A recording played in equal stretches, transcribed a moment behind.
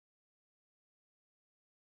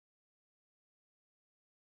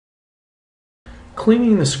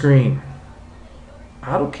Cleaning the screen.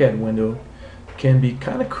 AutoCAD window can be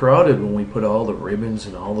kind of crowded when we put all the ribbons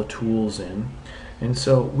and all the tools in, and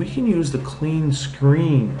so we can use the clean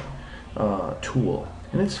screen tool,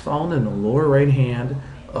 and it's found in the lower right hand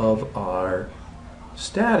of our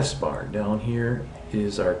status bar. Down here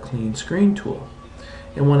is our clean screen tool,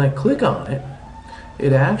 and when I click on it,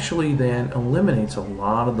 it actually then eliminates a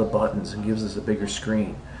lot of the buttons and gives us a bigger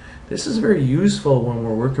screen. This is very useful when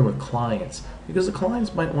we're working with clients, because the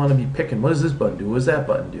clients might want to be picking, what does this button do, what does that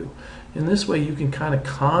button do? And this way you can kind of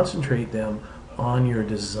concentrate them on your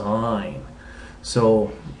design. So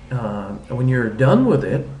when you're done with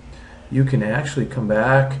it, you can actually come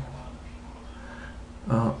back.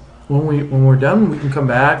 When we're done, we can come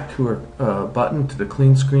back to our button, to the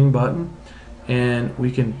clean screen button, and we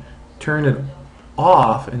can turn it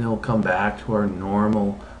off, and it'll come back to our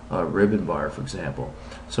normal ribbon bar, for example.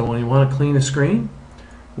 So when you want to clean the screen,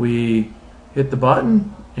 we hit the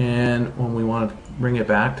button, and when we want to bring it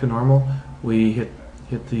back to normal, we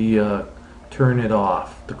hit the turn it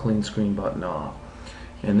off, the clean screen button off.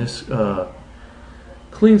 And this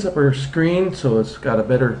cleans up our screen so it's got a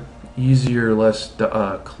better, easier, less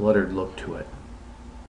cluttered look to it.